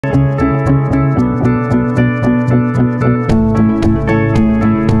Hello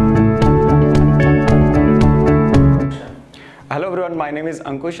everyone, my name is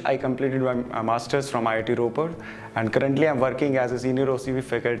Ankush. I completed my master's from IIT Ropar and currently I'm working as a senior OCV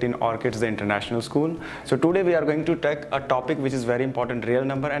faculty in Orchids, the international school. So today we are going to take a topic which is very important, real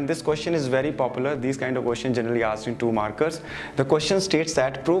number, and this question is very popular. These kind of questions generally asked in 2 markers. The question states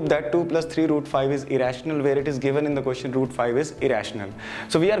that prove that 2 plus 3 root 5 is irrational, where it is given in the question root 5 is irrational.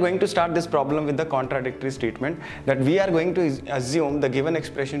 So we are going to start this problem with the contradictory statement that we are going to assume the given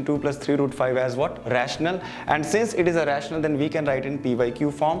expression 2 plus 3 root 5 as what? Rational, and since it is a rational, then we can write in P by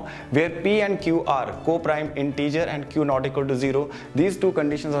Q form, where P and Q are co-prime integer and Q not equal to 0. These 2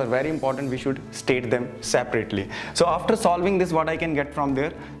 conditions are very important. We should state them separately. So after solving this, what I can get from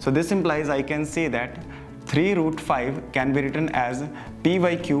there? So this implies I can say that 3 root 5 can be written as P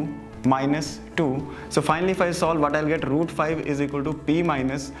by Q minus 2. So finally if I solve, what I'll get, root 5 is equal to P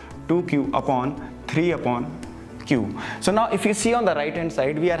minus 2Q upon 3 upon Q. So now if you see on the right hand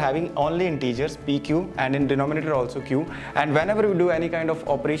side, we are having only integers PQ and in denominator also Q, and whenever we do any kind of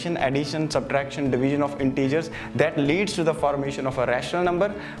operation, addition, subtraction, division of integers, that leads to the formation of a rational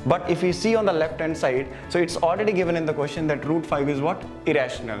number. But if you see on the left hand side, so it's already given in the question that root 5 is what?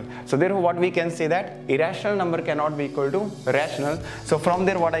 Irrational. So therefore what we can say that irrational number cannot be equal to rational. So from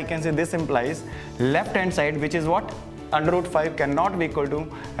there what I can say, this implies left hand side, which is what? Under root 5 cannot be equal to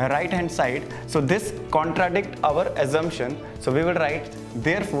right hand side. So this contradicts our assumption. So we will write,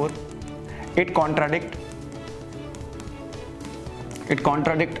 therefore it contradicts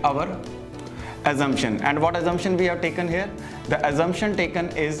our assumption. And what assumption we have taken here? The assumption taken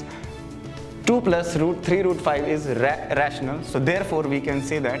is 2 plus root 3 root 5 is rational. So therefore we can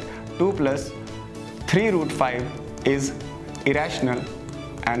say that 2 plus 3 root 5 is irrational,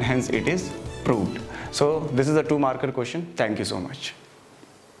 and hence it is proved. So this is a 2 marker question. Thank you so much.